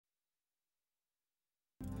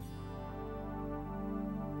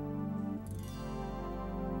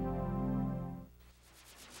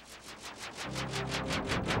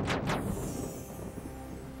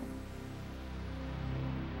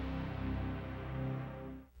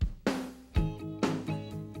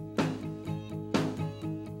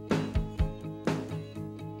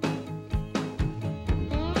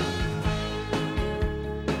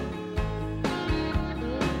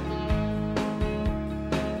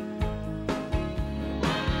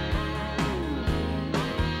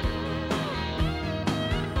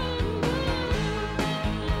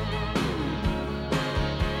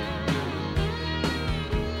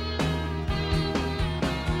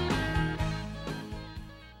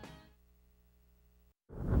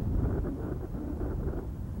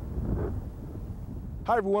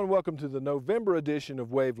Hi everyone, welcome to the November edition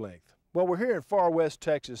of Wavelength. Well, we're here in far west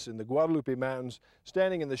Texas in the Guadalupe Mountains,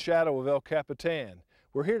 standing in the shadow of El Capitan.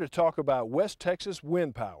 We're here to talk about West Texas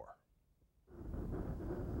wind power.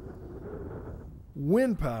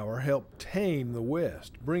 Wind power helped tame the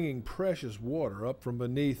West, bringing precious water up from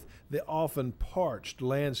beneath the often parched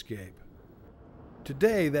landscape.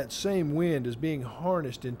 Today, that same wind is being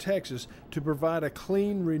harnessed in Texas to provide a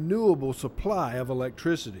clean, renewable supply of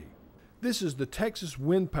electricity. This is the Texas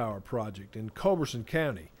Wind Power Project in Culberson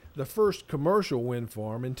County, the first commercial wind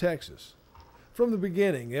farm in Texas. From the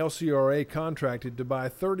beginning, LCRA contracted to buy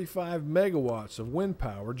 35 megawatts of wind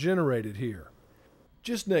power generated here.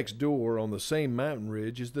 Just next door on the same mountain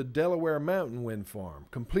ridge is the Delaware Mountain Wind Farm,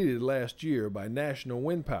 completed last year by National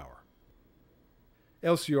Wind Power.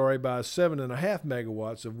 LCRA buys 7.5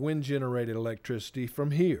 megawatts of wind-generated electricity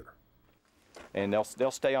from here. And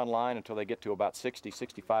they'll stay online until they get to about 60,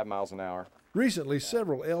 65 miles an hour. Recently,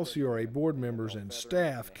 several LCRA board members and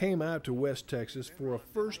staff came out to West Texas for a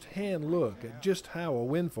first-hand look at just how a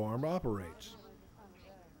wind farm operates.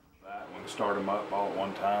 We can start them up all at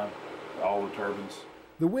one time, all the turbines.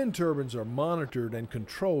 The wind turbines are monitored and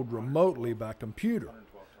controlled remotely by computer.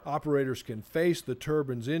 Operators can face the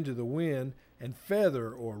turbines into the wind and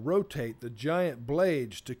feather or rotate the giant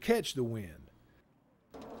blades to catch the wind.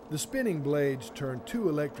 The spinning blades turn two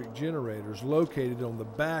electric generators located on the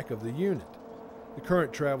back of the unit. The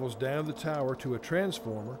current travels down the tower to a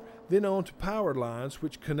transformer, then onto power lines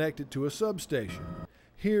which connect it to a substation.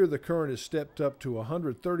 Here the current is stepped up to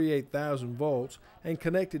 138,000 volts and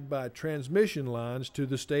connected by transmission lines to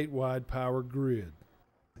the statewide power grid.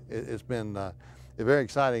 It's been very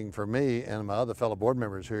exciting for me and my other fellow board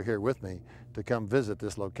members who are here with me to come visit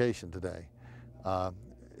this location today.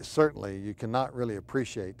 Certainly you cannot really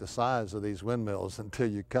appreciate the size of these windmills until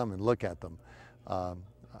you come and look at them.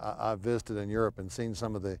 I've visited in Europe and seen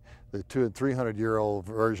some of the 200- and 300-year-old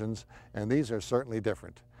versions, and these are certainly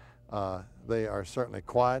different. They are certainly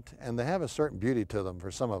quiet, and they have a certain beauty to them for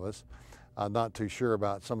some of us. I'm not too sure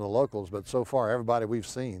about some of the locals, but so far everybody we've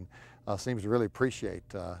seen seems to really appreciate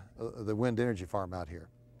the wind energy farm out here.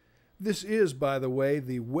 This is, by the way,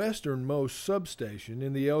 the westernmost substation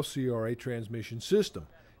in the LCRA transmission system.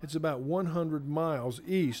 It's about 100 miles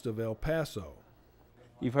east of El Paso.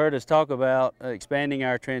 You've heard us talk about expanding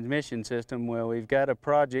our transmission system. Well, we've got a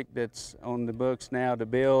project that's on the books now to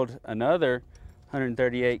build another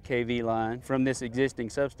 138 kV line from this existing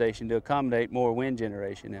substation to accommodate more wind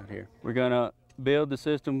generation out here. We're going to build the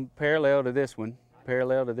system parallel to this one,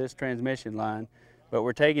 parallel to this transmission line, but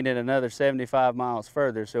we're taking it another 75 miles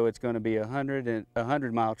further, so it's going to be a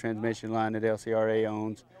 100-mile transmission line that LCRA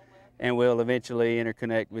owns, and will eventually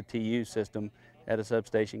interconnect with TU's system at a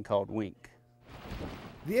substation called Wink.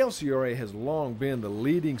 The LCRA has long been the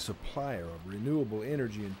leading supplier of renewable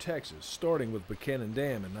energy in Texas, starting with Buchanan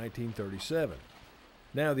Dam in 1937.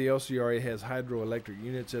 Now the LCRA has hydroelectric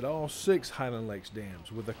units at all 6 Highland Lakes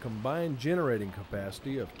dams with a combined generating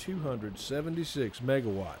capacity of 276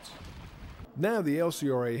 megawatts. Now the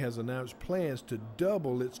LCRA has announced plans to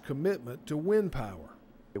double its commitment to wind power.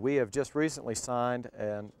 We have just recently signed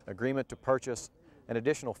an agreement to purchase an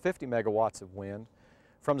additional 50 megawatts of wind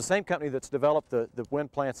from the same company that's developed the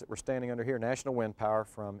wind plants that we're standing under here, National Wind Power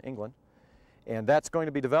from England. And that's going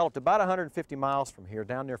to be developed about 150 miles from here,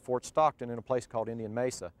 down near Fort Stockton in a place called Indian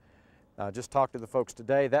Mesa. I just talked to the folks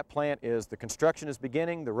today. That plant the construction is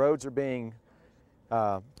beginning, the roads are being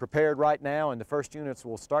prepared right now, and the first units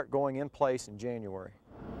will start going in place in January.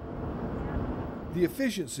 The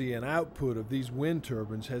efficiency and output of these wind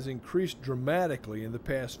turbines has increased dramatically in the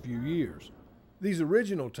past few years. These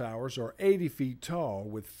original towers are 80 feet tall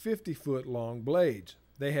with 50-foot long blades.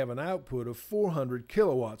 They have an output of 400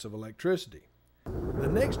 kilowatts of electricity. The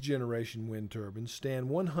next generation wind turbines stand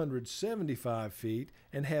 175 feet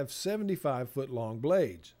and have 75-foot long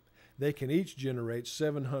blades. They can each generate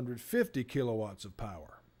 750 kilowatts of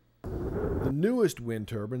power. The newest wind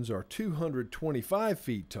turbines are 225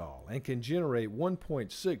 feet tall and can generate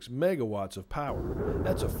 1.6 megawatts of power.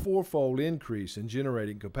 That's a 4-fold increase in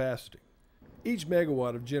generating capacity. Each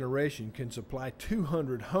megawatt of generation can supply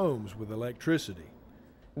 200 homes with electricity.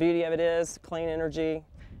 The beauty of it is clean energy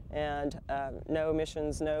and no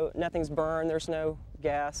emissions, nothing's burned, there's no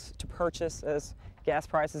gas to purchase as gas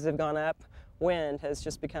prices have gone up. Wind has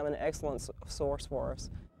just become an excellent source for us.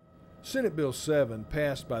 Senate Bill 7,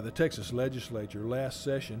 passed by the Texas legislature last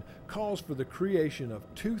session, calls for the creation of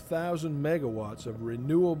 2,000 megawatts of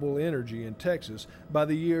renewable energy in Texas by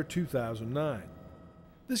the year 2009.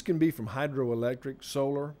 This can be from hydroelectric,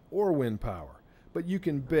 solar, or wind power, but you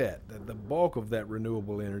can bet that the bulk of that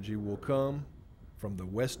renewable energy will come from the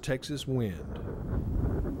West Texas wind.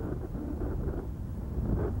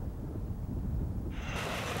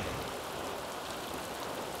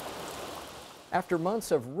 After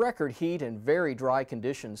months of record heat and very dry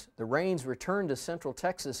conditions, the rains returned to central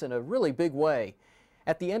Texas in a really big way.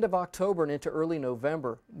 At the end of October and into early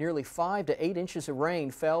November, nearly 5 to 8 inches of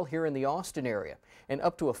rain fell here in the Austin area, and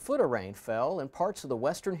up to a foot of rain fell in parts of the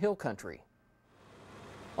western hill country.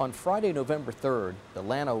 On Friday, November 3rd, the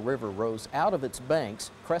Llano River rose out of its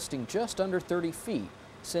banks, cresting just under 30 feet,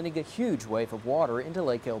 sending a huge wave of water into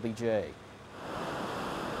Lake LBJ.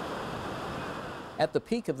 At the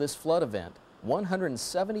peak of this flood event,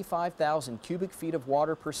 175,000 cubic feet of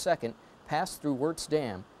water per second passed through Wirtz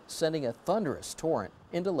Dam, sending a thunderous torrent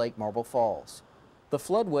into Lake Marble Falls. The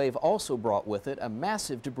flood wave also brought with it a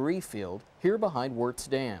massive debris field here behind Wirtz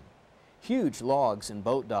Dam. Huge logs and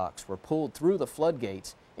boat docks were pulled through the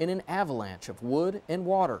floodgates in an avalanche of wood and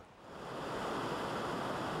water.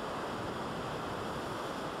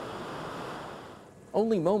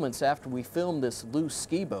 Only moments after we filmed this loose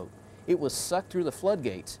ski boat, it was sucked through the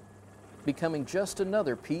floodgates, becoming just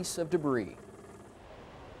another piece of debris.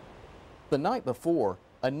 The night before,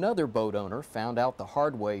 another boat owner found out the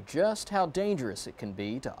hard way just how dangerous it can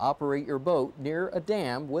be to operate your boat near a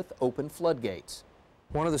dam with open floodgates.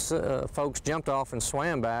 One of the folks jumped off and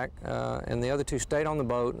swam back, and the other two stayed on the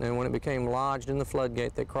boat, and when it became lodged in the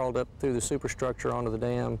floodgate, they crawled up through the superstructure onto the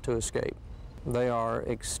dam to escape. They are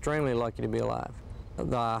extremely lucky to be alive.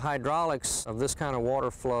 The hydraulics of this kind of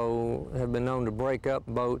water flow have been known to break up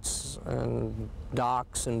boats and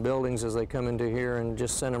docks and buildings as they come into here and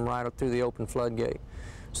just send them right up through the open floodgate.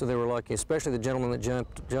 So they were lucky, especially the gentleman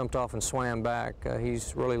that jumped off and swam back.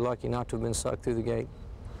 He's really lucky not to have been sucked through the gate.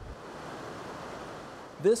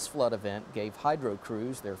 This flood event gave hydro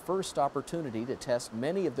crews their first opportunity to test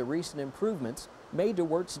many of the recent improvements made to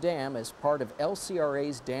Wirtz Dam as part of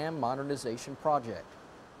LCRA's dam modernization project.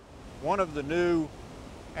 One of the new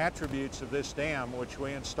attributes of this dam, which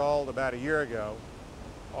we installed about a year ago,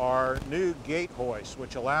 are new gate hoists,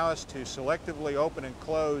 which allow us to selectively open and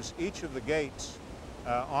close each of the gates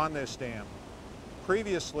on this dam.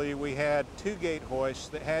 Previously, we had 2 gate hoists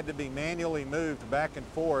that had to be manually moved back and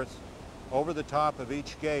forth over the top of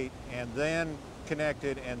each gate and then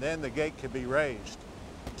connected, and then the gate could be raised.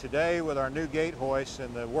 Today, with our new gate hoists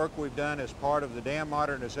and the work we've done as part of the dam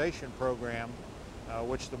modernization program,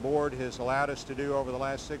 which the board has allowed us to do over the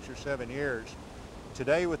last 6 or 7 years.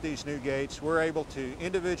 Today with these new gates, we're able to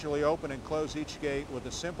individually open and close each gate with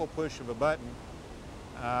a simple push of a button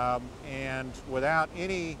and without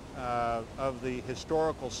any of the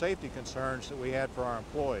historical safety concerns that we had for our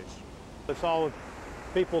employees. It's all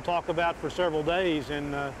people talk about for several days,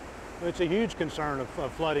 and it's a huge concern of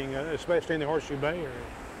flooding, especially in the Horseshoe Bay area.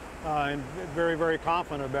 And very, very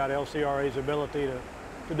confident about LCRA's ability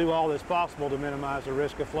to do all that's possible to minimize the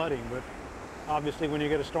risk of flooding. But obviously when you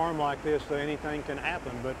get a storm like this, anything can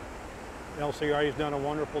happen. But LCRA's done a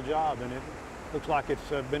wonderful job, and it looks like it's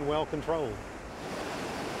been well controlled.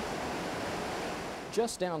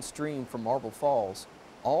 Just downstream from Marble Falls,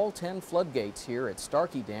 all 10 floodgates here at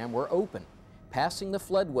Starkey Dam were open, passing the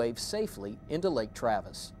flood wave safely into Lake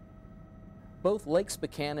Travis. Both Lakes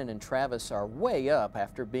Buchanan and Travis are way up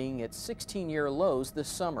after being at 16-year lows this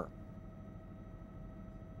summer.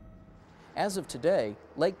 As of today,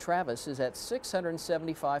 Lake Travis is at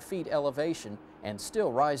 675 feet elevation and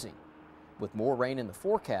still rising. With more rain in the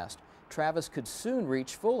forecast, Travis could soon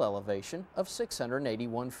reach full elevation of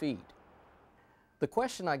 681 feet. The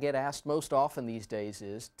question I get asked most often these days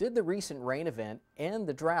is, did the recent rain event end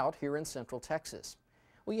the drought here in central Texas?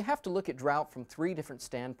 Well, you have to look at drought from 3 different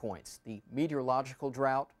standpoints: the meteorological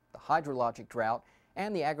drought, the hydrologic drought,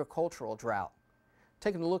 and the agricultural drought.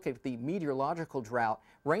 Taking a look at the meteorological drought,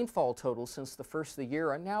 rainfall totals since the first of the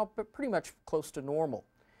year are now pretty much close to normal.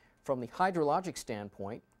 From the hydrologic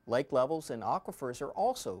standpoint, lake levels and aquifers are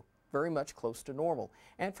also very much close to normal.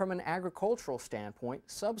 And from an agricultural standpoint,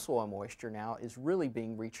 subsoil moisture now is really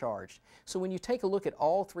being recharged. So when you take a look at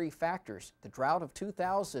all 3 factors, the drought of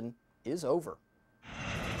 2000 is over.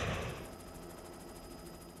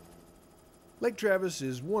 Lake Travis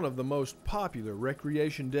is one of the most popular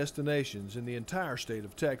recreation destinations in the entire state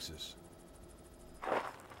of Texas.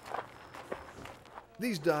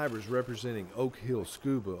 These divers representing Oak Hill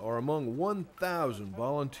Scuba are among 1,000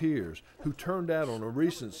 volunteers who turned out on a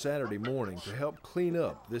recent Saturday morning to help clean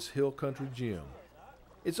up this hill country gym.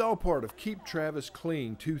 It's all part of Keep Travis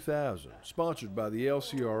Clean 2000, sponsored by the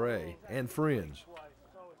LCRA and friends.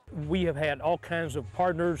 We have had all kinds of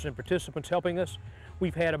partners and participants helping us.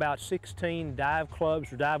 We've had about 16 dive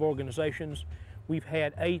clubs or dive organizations. We've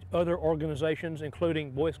had 8 other organizations, including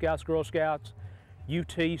Boy Scouts, Girl Scouts,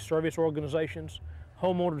 UT service organizations,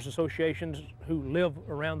 homeowners associations who live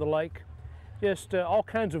around the lake, just all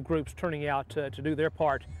kinds of groups turning out to do their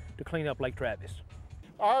part to clean up Lake Travis.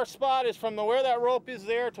 Our spot is from where that rope is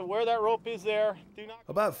there to where that rope is there.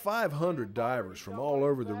 About 500 divers from all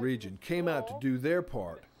over the region came out to do their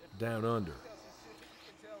part down under.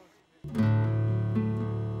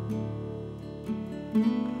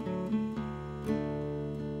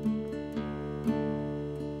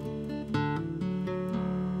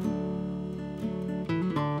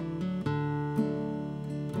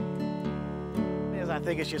 I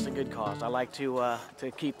think it's just a good cause. I like to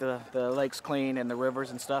keep the lakes clean and the rivers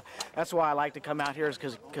and stuff. That's why I like to come out here, is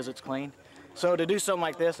because it's clean. So to do something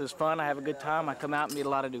like this is fun. I have a good time. I come out and meet a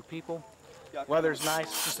lot of new people. Weather's nice.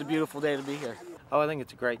 It's just a beautiful day to be here. Oh, I think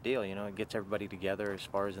it's a great deal. You know, it gets everybody together. As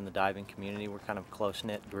far as in the diving community, we're kind of a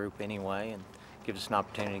close-knit group anyway, and gives us an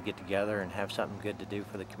opportunity to get together and have something good to do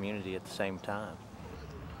for the community at the same time.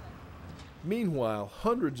 Meanwhile,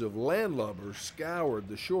 hundreds of landlubbers scoured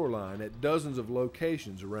the shoreline at dozens of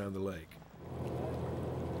locations around the lake.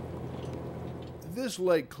 This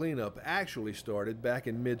lake cleanup actually started back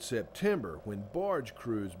in mid-September when barge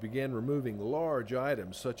crews began removing large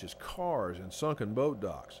items such as cars and sunken boat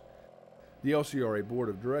docks. The LCRA Board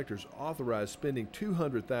of Directors authorized spending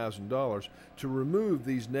 $200,000 to remove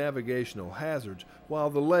these navigational hazards while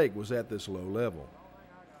the lake was at this low level.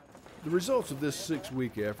 The results of this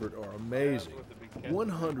 6-week effort are amazing.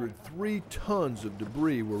 103 tons of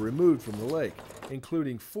debris were removed from the lake,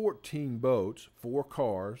 including 14 boats, 4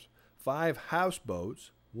 cars, 5 houseboats,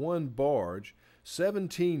 1 barge,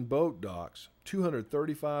 17 boat docks,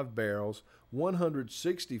 235 barrels,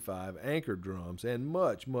 165 anchor drums, and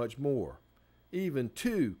much, much more. Even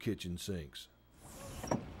 2 kitchen sinks.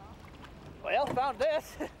 Well, found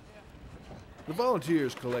this. The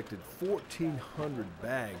volunteers collected 1,400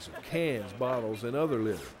 bags of cans, bottles, and other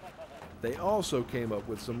litter. They also came up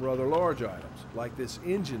with some rather large items, like this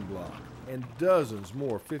engine block, and dozens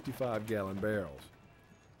more 55-gallon barrels.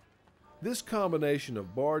 This combination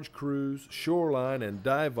of barge crews, shoreline, and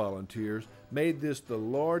dive volunteers made this the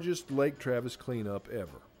largest Lake Travis cleanup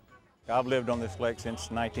ever. I've lived on this lake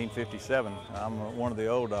since 1957. I'm one of the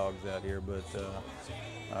old dogs out here, but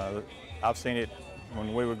I've seen it.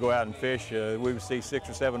 When we would go out and fish, we would see 6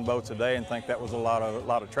 or 7 boats a day and think that was a lot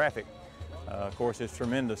of traffic. Of course, it's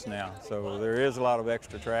tremendous now. So there is a lot of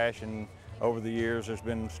extra trash, and over the years there's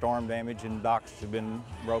been storm damage and docks have been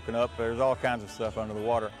broken up. There's all kinds of stuff under the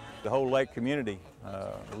water. The whole lake community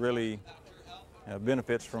really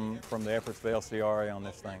benefits from the efforts of the LCRA on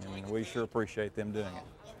this thing, and we sure appreciate them doing it.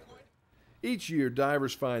 Each year,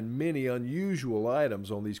 divers find many unusual items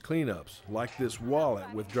on these cleanups, like this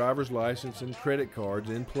wallet with driver's license and credit cards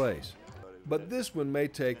in place. But this one may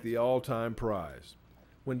take the all-time prize.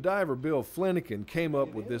 When diver Bill Flanagan came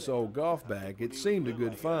up with this old golf bag, it seemed a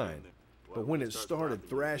good find. But when it started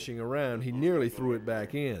thrashing around, he nearly threw it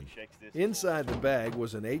back in. Inside the bag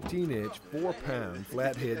was an 18-inch, 4-pound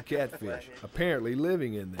flathead catfish, apparently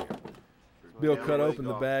living in there. Bill cut open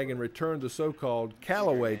the bag and returned the so-called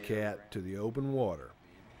Callaway cat to the open water.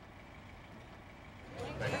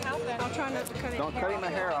 I'll try not to cut it. Don't cut my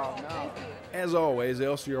hair off, no. As always,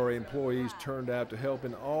 LCRA employees turned out to help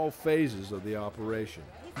in all phases of the operation.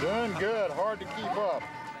 Doing good, hard to keep up.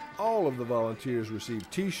 All of the volunteers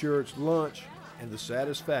received T-shirts, lunch, and the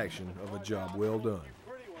satisfaction of a job well done.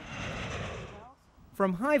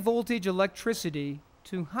 From high-voltage electricity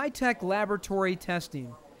to high-tech laboratory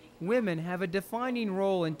testing, women have a defining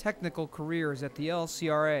role in technical careers at the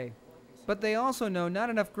LCRA. But they also know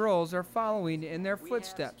not enough girls are following in their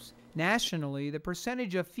footsteps. Nationally, the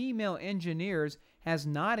percentage of female engineers has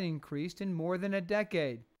not increased in more than a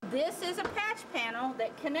decade. This is a patch panel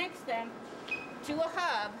that connects them to a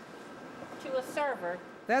hub, to a server.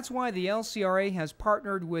 That's why the LCRA has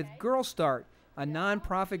partnered with Girl Start, a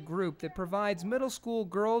nonprofit group that provides middle school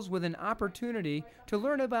girls with an opportunity to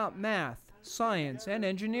learn about math, science, and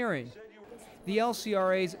engineering. The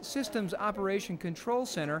LCRA's Systems Operation Control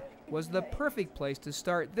Center was the perfect place to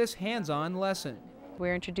start this hands-on lesson.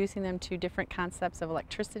 We're introducing them to different concepts of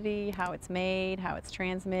electricity, how it's made, how it's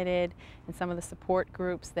transmitted, and some of the support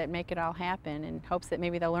groups that make it all happen, in hopes that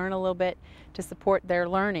maybe they'll learn a little bit to support their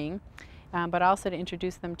learning, but also to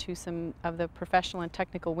introduce them to some of the professional and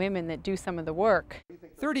technical women that do some of the work.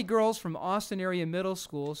 30 girls from Austin area middle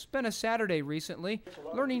school spent a Saturday recently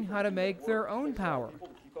learning how to make their own power.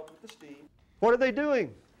 What are they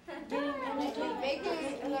doing?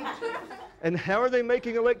 And how are they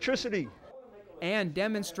making electricity? And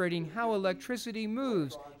demonstrating how electricity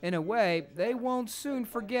moves in a way they won't soon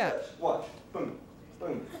forget. Watch. Boom.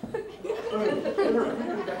 Boom. Boom.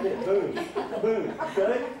 Boom. Boom.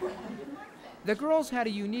 Okay? The girls had a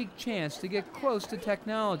unique chance to get close to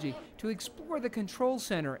technology, to explore the control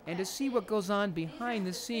center and to see what goes on behind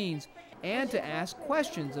the scenes, and to ask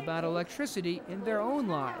questions about electricity in their own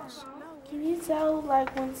lives. Can you tell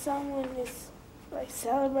like when someone is like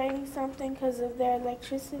celebrating something because of their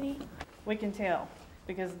electricity? We can tell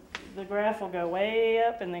because the graph will go way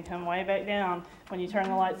up and then come way back down when you turn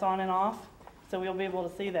the lights on and off, so we'll be able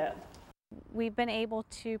to see that. We've been able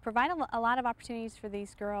to provide a lot of opportunities for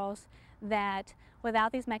these girls that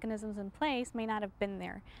without these mechanisms in place may not have been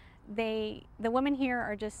there. The women here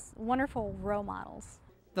are just wonderful role models.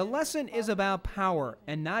 The lesson is about power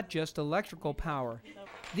and not just electrical power.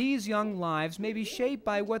 These young lives may be shaped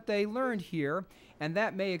by what they learned here, and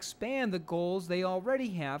that may expand the goals they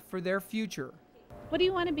already have for their future. What do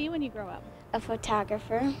you want to be when you grow up? A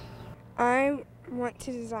photographer. I want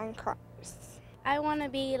to design cars. I want to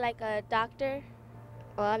be like a doctor.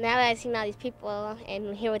 Well, now that I've seen all these people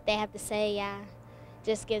and hear what they have to say, yeah,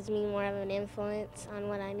 just gives me more of an influence on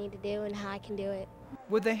what I need to do and how I can do it.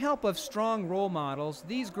 With the help of strong role models,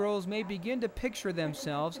 these girls may begin to picture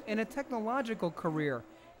themselves in a technological career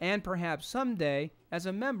and perhaps someday as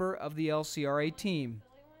a member of the LCRA team.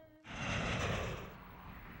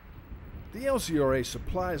 The LCRA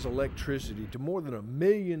supplies electricity to more than 1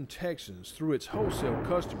 million Texans through its wholesale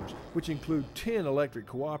customers, which include 10 electric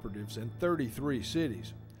cooperatives and 33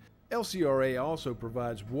 cities. LCRA also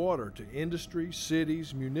provides water to industry,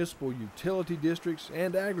 cities, municipal utility districts,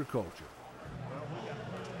 and agriculture.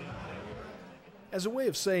 As a way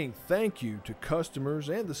of saying thank you to customers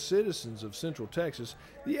and the citizens of Central Texas,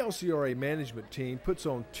 the LCRA management team puts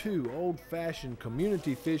on 2 old-fashioned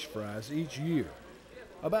community fish fries each year.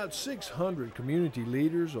 About 600 community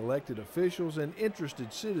leaders, elected officials, and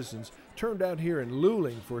interested citizens turned out here in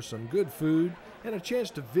Luling for some good food and a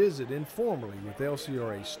chance to visit informally with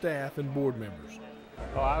LCRA staff and board members.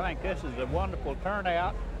 Oh, I think this is a wonderful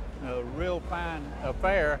turnout, a real fine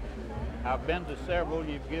affair. I've been to several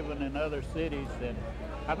you've given in other cities, and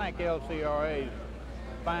I think LCRA is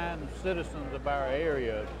fine citizens of our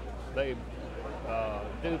area. They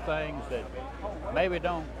do things that maybe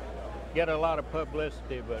don't get a lot of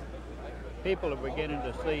publicity, but people are beginning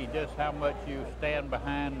to see just how much you stand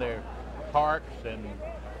behind their parks and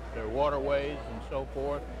their waterways and so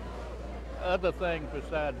forth. Other things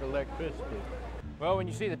besides electricity. Well, when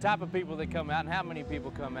you see the type of people that come out and how many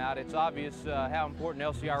people come out, it's obvious how important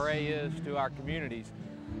LCRA is to our communities.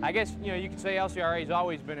 I guess, you know, you could say LCRA has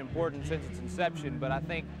always been important since its inception, but I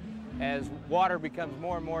think as water becomes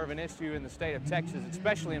more and more of an issue in the state of Texas,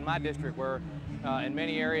 especially in my district where in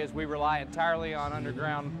many areas we rely entirely on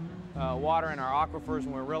underground water in our aquifers,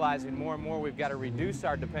 and we're realizing more and more we've got to reduce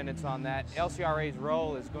our dependence on that. LCRA's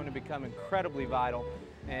role is going to become incredibly vital,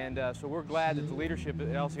 and so we're glad that the leadership at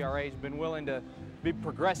LCRA has been willing to be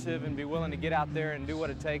progressive and be willing to get out there and do what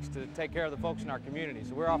it takes to take care of the folks in our community.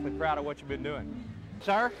 So we're awfully proud of what you've been doing.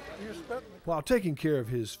 Sir? While taking care of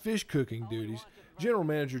his fish cooking duties, General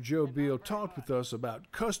Manager Joe Beal talked with us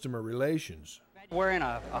about customer relations. We're in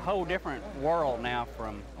a whole different world now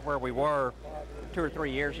from where we were 2 or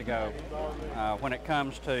 3 years ago when it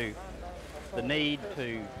comes to the need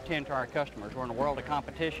to tend to our customers. We're in a world of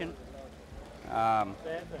competition. From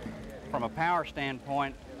a power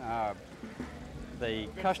standpoint, the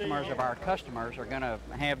customers of our customers are going to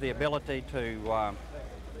have the ability to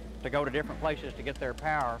go to different places to get their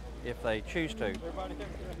power if they choose to.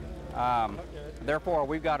 Therefore,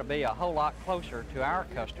 we've got to be a whole lot closer to our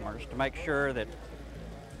customers to make sure that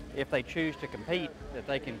if they choose to compete, that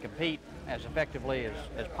they can compete as effectively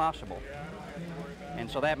as possible. And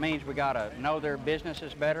so that means we got to know their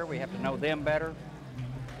businesses better, we have to know them better,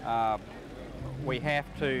 we have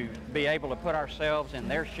to be able to put ourselves in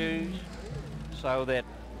their shoes so that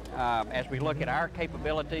as we look at our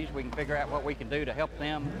capabilities, we can figure out what we can do to help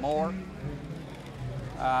them more.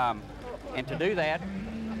 And to do that,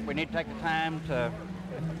 we need to take the time to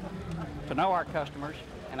know our customers,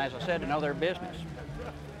 and as I said, to know their business.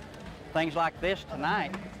 Things like this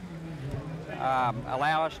tonight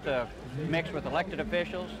allow us to mix with elected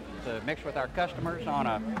officials, to mix with our customers on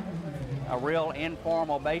a real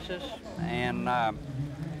informal basis, and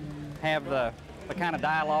have the kind of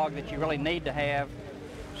dialogue that you really need to have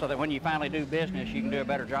so that when you finally do business, you can do a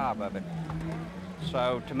better job of it.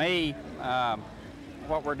 So to me,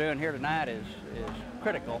 what we're doing here tonight is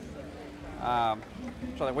critical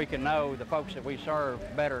so that we can know the folks that we serve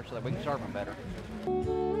better so that we can serve them better.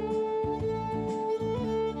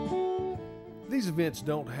 These events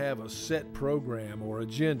don't have a set program or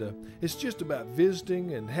agenda. It's just about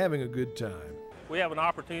visiting and having a good time. We have an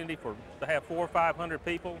opportunity to have 400 or 500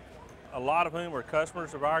 people, a lot of whom are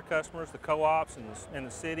customers of our customers, the co-ops and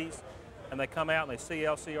the cities, and they come out and they see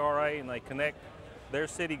LCRA and they connect their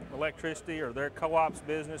city electricity or their co-op's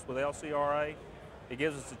business with LCRA. It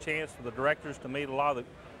gives us a chance for the directors to meet a lot of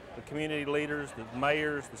the community leaders, the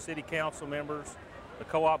mayors, the city council members, the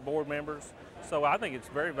co-op board members. So I think it's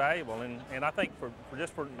very valuable, and I think for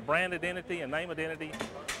brand identity and name identity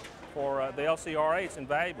for the LCRA, it's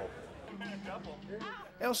invaluable.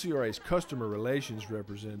 LCRA's customer relations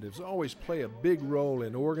representatives always play a big role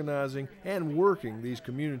in organizing and working these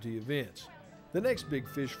community events. The next Big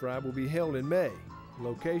Fish Fry will be held in May,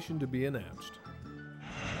 location to be announced.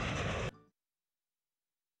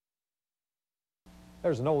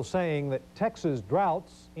 There's an old saying that Texas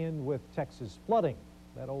droughts end with Texas flooding.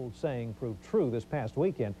 That old saying proved true this past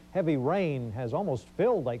weekend. Heavy rain has almost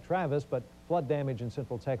filled Lake Travis, but flood damage in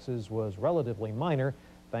central Texas was relatively minor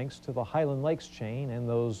thanks to the Highland Lakes chain and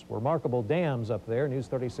those remarkable dams up there. News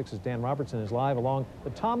 36's Dan Robertson is live along the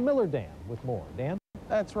Tom Miller Dam with more. Dan?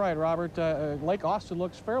 That's right, Robert. Lake Austin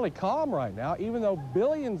looks fairly calm right now, even though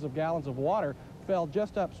billions of gallons of water fell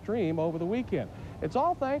just upstream over the weekend. It's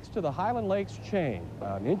all thanks to the Highland Lakes chain,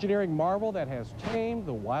 an engineering marvel that has tamed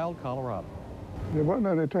the wild Colorado. There wasn't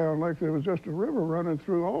any town lakes, there was just a river running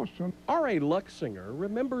through Austin. R.A. Luxinger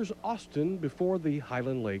remembers Austin before the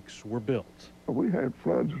Highland Lakes were built. We had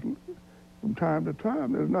floods from time to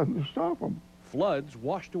time. There's nothing to stop them. Floods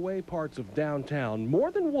washed away parts of downtown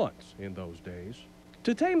more than once in those days.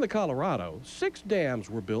 To tame the Colorado, 6 dams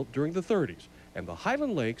were built during the 30s, and the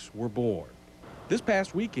Highland Lakes were born. This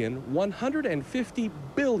past weekend, 150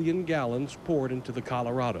 billion gallons poured into the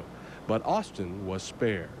Colorado, but Austin was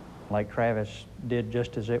spared. Lake Travis did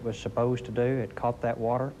just as it was supposed to do. It caught that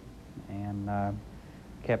water and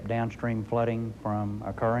kept downstream flooding from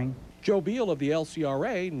occurring. Joe Beal of the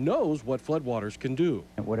LCRA knows what floodwaters can do.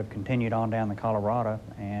 It would have continued on down the Colorado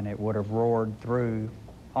and it would have roared through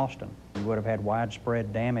Austin. We would have had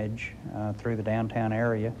widespread damage through the downtown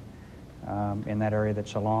area in that area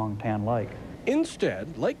that's along Town Lake.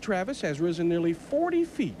 Instead, Lake Travis has risen nearly 40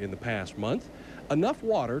 feet in the past month, enough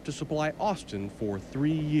water to supply Austin for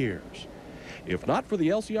 3 years. If not for the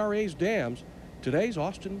LCRA's dams, today's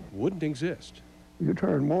Austin wouldn't exist. You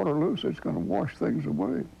turn water loose, it's going to wash things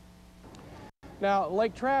away. Now,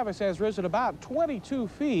 Lake Travis has risen about 22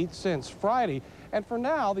 feet since Friday, and for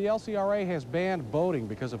now, the LCRA has banned boating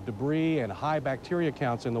because of debris and high bacteria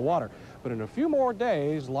counts in the water. But in a few more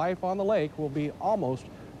days, life on the lake will be almost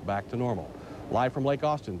back to normal. Live from Lake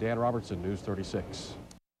Austin, Dan Robertson, News 36.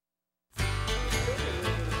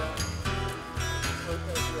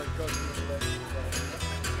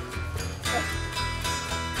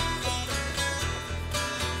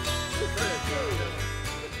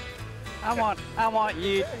 I want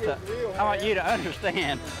you to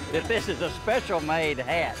understand that this is a special made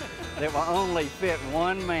hat that will only fit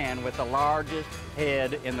one man with the largest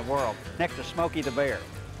head in the world, next to Smokey the Bear.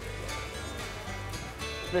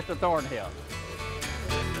 Mr. Thornhill.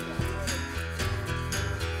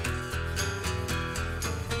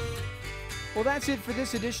 Well, that's it for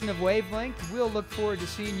this edition of Wavelength. We'll look forward to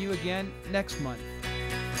seeing you again next month.